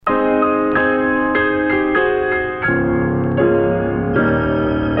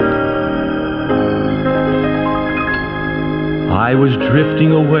I was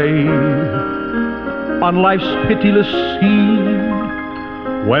drifting away on life's pitiless sea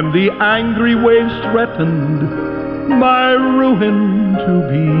when the angry waves threatened my ruin to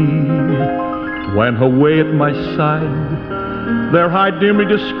be. When away at my side there I dimly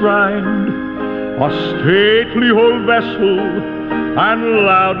descried a stately old vessel, and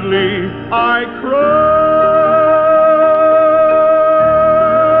loudly I cried,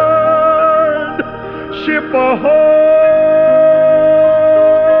 "Ship ahoy!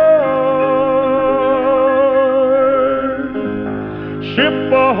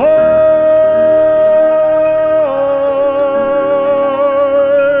 Ship ahoy!"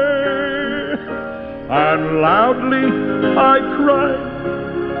 And loudly I cried,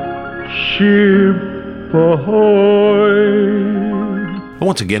 "Ship ahoy!"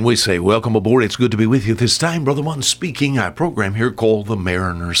 Once again, we say welcome aboard. It's good to be with you this time. Brother Munn speaking. Our program here called The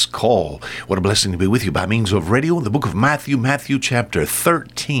Mariner's Call. What a blessing to be with you by means of radio in the book of Matthew, Matthew chapter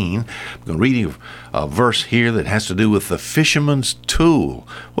 13. I'm going to read you a verse here that has to do with the fisherman's tool.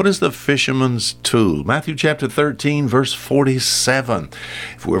 What is the fisherman's tool? Matthew chapter 13, verse 47.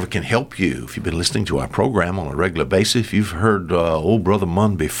 If whoever can help you, if you've been listening to our program on a regular basis, if you've heard old Brother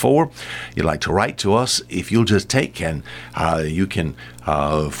Munn before, you'd like to write to us, if you'll just take and you can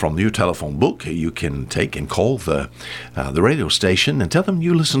from your telephone book, you can take and call the radio station and tell them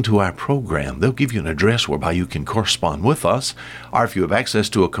you listen to our program. They'll give you an address whereby you can correspond with us. Or if you have access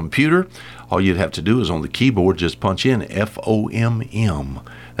to a computer, all you'd have to do is on the keyboard just punch in FOMM.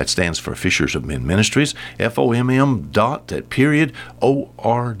 That stands for Fishers of Men Ministries, FOMM.org.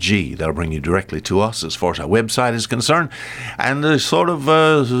 That'll bring you directly to us as far as our website is concerned. And sort of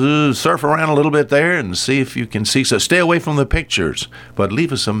surf around a little bit there and see if you can see. So stay away from the pictures, but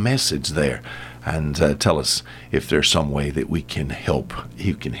leave us a message there and tell us if there's some way that we can help.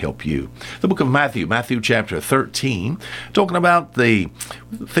 He can help you. The book of Matthew, Matthew chapter 13, talking about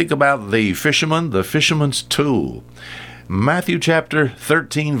think about the fisherman, the fisherman's tool. Matthew chapter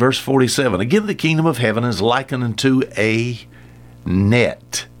 13, verse 47. Again, the kingdom of heaven is likened unto a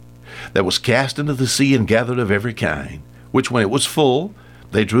net that was cast into the sea and gathered of every kind, which when it was full,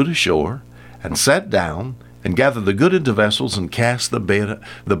 they drew to shore and sat down and gathered the good into vessels and cast the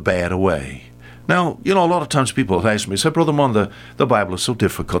bad away. Now, a lot of times people have asked me, say, Brother Munn, the Bible is so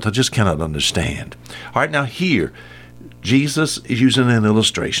difficult, I just cannot understand. All right, now here, Jesus is using an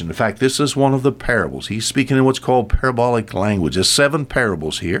illustration. In fact, this is one of the parables. He's speaking in what's called parabolic language. There's 7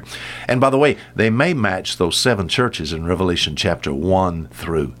 parables here. And by the way, they may match those 7 churches in Revelation chapter 1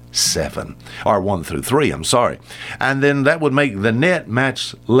 through 7. Or 1 through 3, I'm sorry. And then that would make the net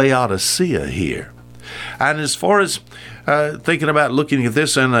match Laodicea here. And as far as thinking about looking at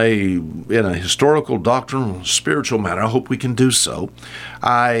this in a historical, doctrinal, spiritual manner, I hope we can do so.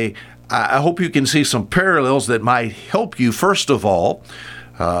 I hope you can see some parallels that might help you. First of all,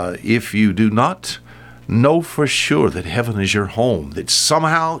 if you do not know for sure that heaven is your home, that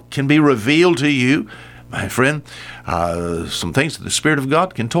somehow can be revealed to you, my friend, some things that the Spirit of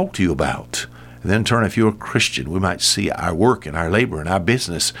God can talk to you about. And then turn, if you're a Christian, we might see our work and our labor and our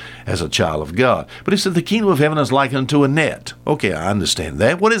business as a child of God. But he said the kingdom of heaven is like unto a net. Okay, I understand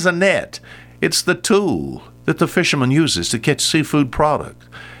that. What is a net? It's the tool that the fisherman uses to catch seafood product.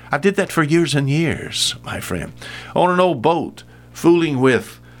 I did that for years and years, my friend, on an old boat, fooling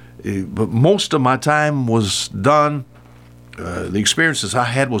with, but most of my time was done. The experiences I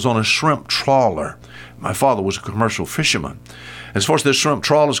had was on a shrimp trawler. My father was a commercial fisherman. As far as this shrimp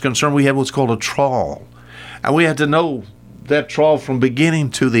trawl is concerned, we had what's called a trawl. And we had to know that trawl from beginning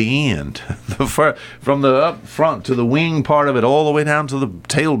to the end, from the up front to the wing part of it, all the way down to the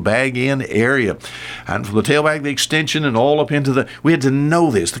tail bag end area. And from the tail bag, the extension, and all up into we had to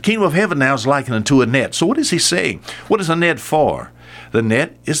know this. The kingdom of heaven now is likened unto a net. So what is he saying? What is a net for? The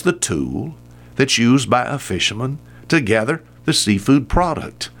net is the tool that's used by a fisherman to gather the seafood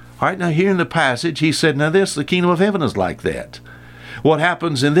product. All right, now here in the passage, he said, now the kingdom of heaven is like that. What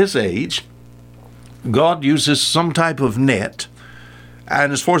happens in this age, God uses some type of net,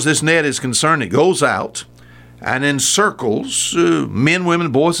 and as far as this net is concerned, it goes out and encircles men,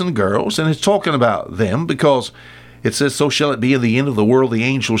 women, boys, and girls, and it's talking about them because it says, so shall it be in the end of the world, the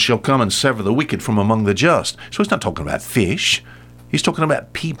angels shall come and sever the wicked from among the just. So he's not talking about fish. He's talking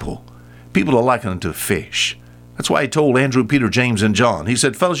about people. People are likened unto fish. That's why he told Andrew, Peter, James, and John. He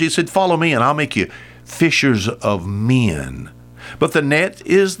said, fellows, follow me and I'll make you fishers of men. But the net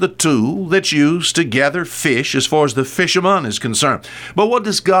is the tool that's used to gather fish as far as the fisherman is concerned. But what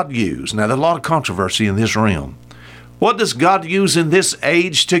does God use? Now, there's a lot of controversy in this realm. What does God use in this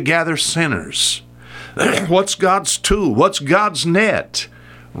age to gather sinners? What's God's tool? What's God's net?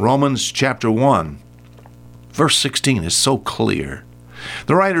 Romans chapter 1, Verse 16 is so clear.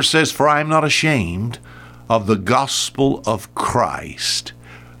 The writer says, "For I am not ashamed of the gospel of Christ.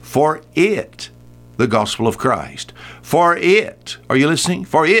 For it," the gospel of Christ, "for it," are you listening?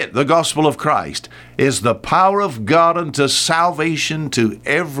 "For it," the gospel of Christ, "is the power of God unto salvation to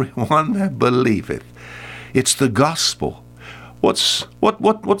everyone that believeth." It's the gospel. What's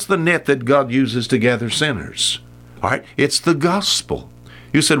the net that God uses to gather sinners? All right, it's the gospel.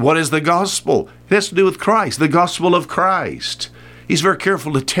 You said, what is the gospel? It has to do with Christ, the gospel of Christ. He's very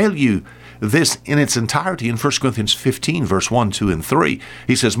careful to tell you this in its entirety in 1 Corinthians 15, verse 1, 2, and 3.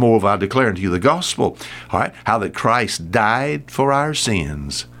 He says, "Moreover, I declare unto you the gospel," all right, "how that Christ died for our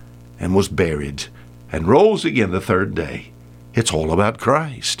sins and was buried and rose again the third day." It's all about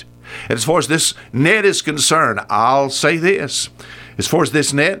Christ. And as far as this net is concerned, I'll say this. As far as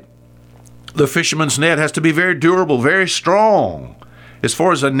this net, the fisherman's net has to be very durable, very strong. As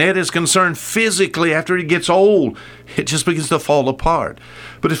far as a net is concerned, physically, after it gets old, it just begins to fall apart.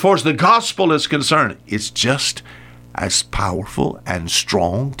 But as far as the gospel is concerned, it's just as powerful and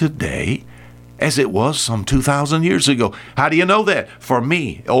strong today as it was some 2,000 years ago. How do you know that? For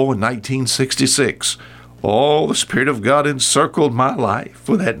me, in 1966, the Spirit of God encircled my life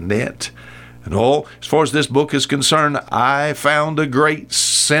with that net. And as far as this book is concerned, I found a great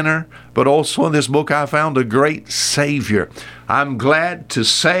sinner, but also in this book I found a great Savior. I'm glad to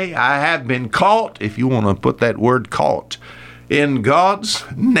say I have been caught, if you want to put that word caught, in God's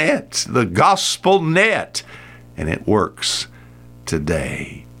net, the gospel net, and it works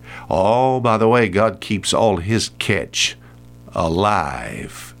today. By the way, God keeps all His catch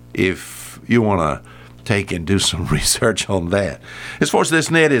alive, if you want to take and do some research on that. As far as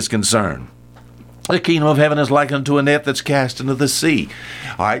this net is concerned, the kingdom of heaven is like unto a net that's cast into the sea.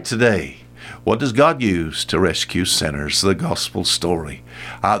 All right, today, what does God use to rescue sinners? The gospel story.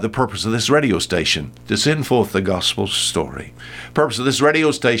 The purpose of this radio station, to send forth the gospel story. Purpose of this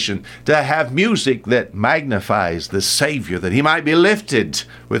radio station, to have music that magnifies the Savior, that He might be lifted.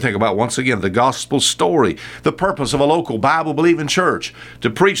 We think about, once again, the gospel story. The purpose of a local Bible-believing church, to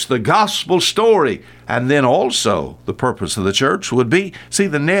preach the gospel story. And then also, the purpose of the church would be,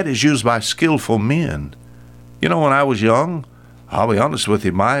 the net is used by skillful men. You know, when I was young, I'll be honest with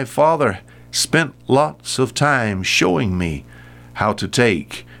you, my father spent lots of time showing me how to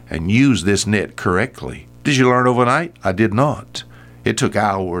take and use this net correctly. Did you learn overnight? I did not. It took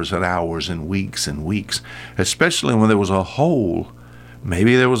hours and hours and weeks, especially when there was a hole.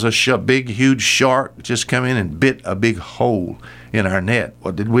 Maybe there was a big, huge shark just come in and bit a big hole in our net.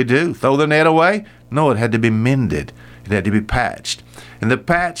 What did we do? Throw the net away? No, it had to be mended. It had to be patched. And the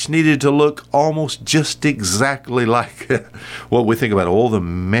patch needed to look almost just exactly like what we think about. All the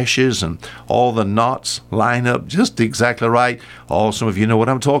meshes and all the knots line up just exactly right. Some of you know what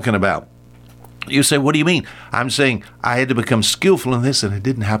I'm talking about. You say, what do you mean? I'm saying I had to become skillful in this, and it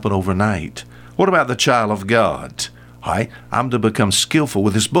didn't happen overnight. What about the child of God? I'm to become skillful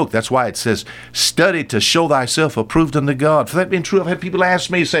with this book. That's why it says, study to show thyself approved unto God. For that being true, I've had people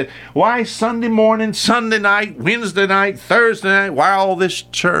ask me, said, why Sunday morning, Sunday night, Wednesday night, Thursday night? Why all this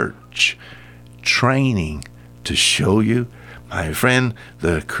church? Training to show you, my friend,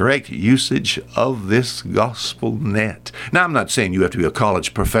 the correct usage of this gospel net. Now, I'm not saying you have to be a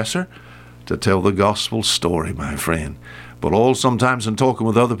college professor to tell the gospel story, my friend. But sometimes in talking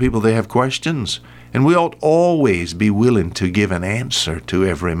with other people, they have questions. And we ought always be willing to give an answer to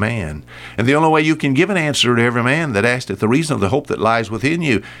every man. And the only way you can give an answer to every man that asketh the reason of the hope that lies within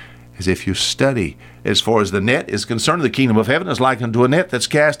you is if you study. As far as the net is concerned, the kingdom of heaven is like unto a net that's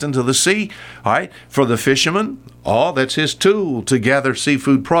cast into the sea. All right, for the fisherman, that's his tool to gather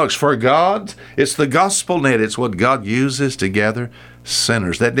seafood products. For God, it's the gospel net. It's what God uses to gather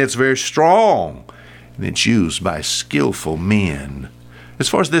sinners. That net's very strong, and it's used by skillful men. As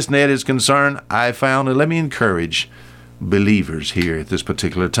far as this net is concerned, I found, and let me encourage believers here at this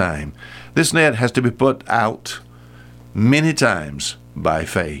particular time, this net has to be put out many times by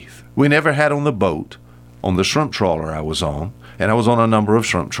faith. We never had on the boat, on the shrimp trawler I was on, and I was on a number of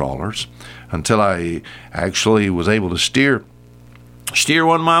shrimp trawlers, until I actually was able to steer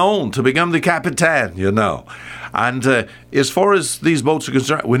one of my own to become the capitan, And as far as these boats are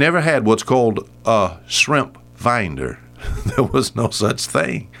concerned, we never had what's called a shrimp finder. There was no such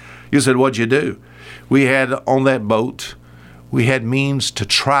thing. You said, what'd you do? We had on that boat, we had means to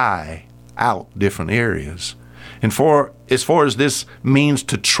try out different areas. And as far as this means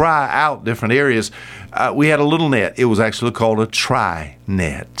to try out different areas, we had a little net. It was actually called a try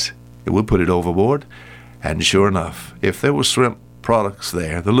net. And we put it overboard, and sure enough, if there were shrimp products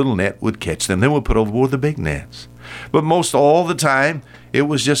there, the little net would catch them. Then we'd put overboard the big nets. But most all the time, it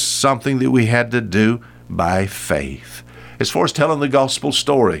was just something that we had to do by faith. As far as telling the gospel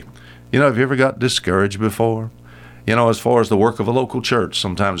story, have you ever got discouraged before? As far as the work of a local church,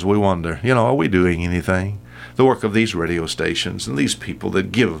 sometimes we wonder, are we doing anything? The work of these radio stations and these people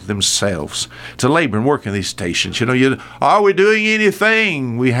that give themselves to labor and work in these stations, are we doing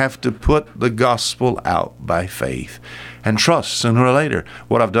anything? We have to put the gospel out by faith and trust sooner or later.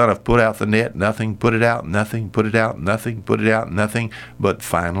 What I've done, I've put out the net, nothing, put it out, nothing, put it out, nothing, put it out, nothing. But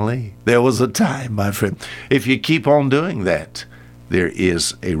finally, there was a time, my friend. If you keep on doing that, there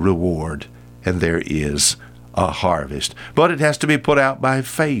is a reward and there is a harvest. But it has to be put out by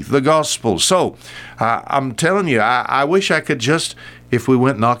faith, the gospel. So I'm telling you, I wish I could just, if we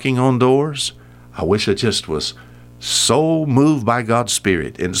went knocking on doors, I wish I just was so moved by God's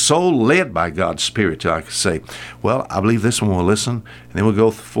Spirit and so led by God's Spirit I could say, well, I believe this one will listen, and then we'll go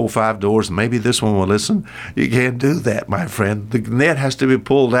 4 or 5 doors, and maybe this one will listen. You can't do that, my friend. The net has to be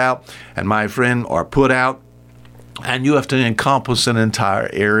pulled out, and my friend, or put out, and you have to encompass an entire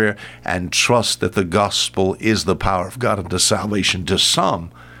area and trust that the gospel is the power of God unto salvation to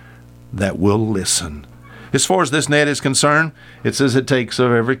some that will listen. As far as this net is concerned, it says it takes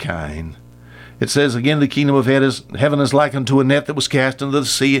of every kind. It says again, the kingdom of heaven is like unto a net that was cast into the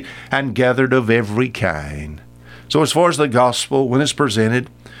sea and gathered of every kind. So as far as the gospel, when it's presented,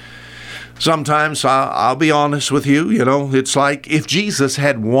 sometimes I'll be honest with you, it's like if Jesus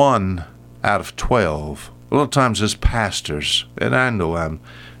had 1 out of 12, a lot of times as pastors, and I know I'm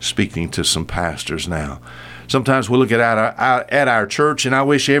speaking to some pastors now, sometimes we look at our church, and I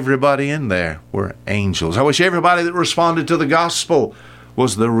wish everybody in there were angels. I wish everybody that responded to the gospel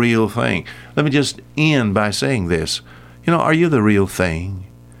was the real thing. Let me just end by saying this. Are you the real thing?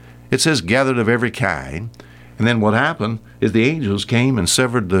 It says gathered of every kind. And then what happened is the angels came and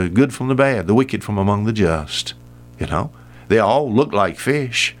severed the good from the bad, the wicked from among the just. They all looked like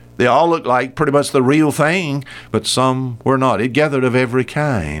fish. They all looked like pretty much the real thing, but some were not. It gathered of every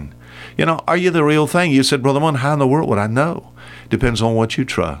kind. Are you the real thing? You said, Brother Munn, how in the world would I know? Depends on what you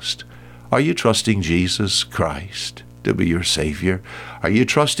trust. Are you trusting Jesus Christ to be your Savior? Are you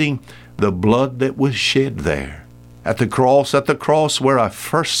trusting the blood that was shed there at the cross where I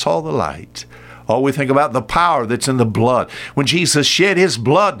first saw the light? Oh, we think about the power that's in the blood. When Jesus shed his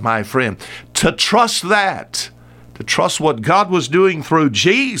blood, my friend, to trust that, to trust what God was doing through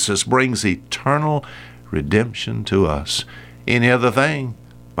Jesus brings eternal redemption to us. Any other thing,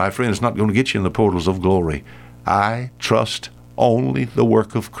 my friend, is not going to get you in the portals of glory. I trust only the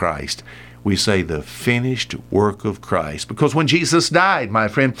work of Christ. We say the finished work of Christ. Because when Jesus died, my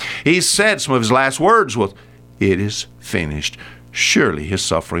friend, he said some of his last words was, it is finished. Surely his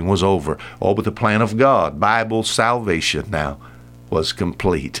suffering was over. Oh, but the plan of God, Bible salvation now, was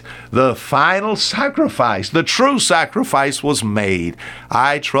complete. The final sacrifice, the true sacrifice was made.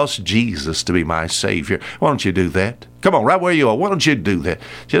 I trust Jesus to be my Savior. Why don't you do that? Come on, right where you are. Why don't you do that?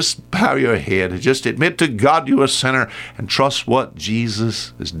 Just bow your head and just admit to God you're a sinner and trust what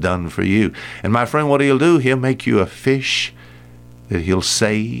Jesus has done for you. And my friend, what he'll do, he'll make you a fish that he'll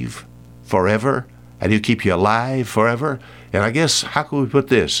save forever, and he'll keep you alive forever. And I guess, how can we put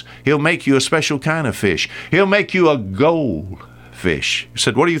this? He'll make you a special kind of fish. He'll make you a goldfish. You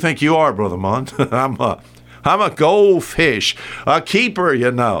said, what do you think you are, Brother Munn? I'm a goldfish, a keeper,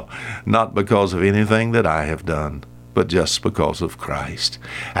 not because of anything that I have done, but just because of Christ.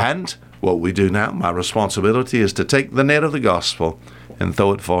 And what we do now, my responsibility is to take the net of the gospel and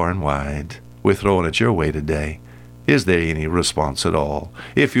throw it far and wide. We're throwing it your way today. Is there any response at all?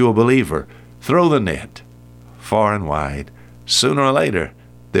 If you're a believer, throw the net far and wide. Sooner or later,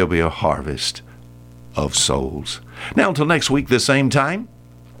 there'll be a harvest of souls. Now, until next week, the same time,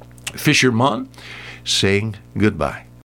 Fisher Munn saying goodbye.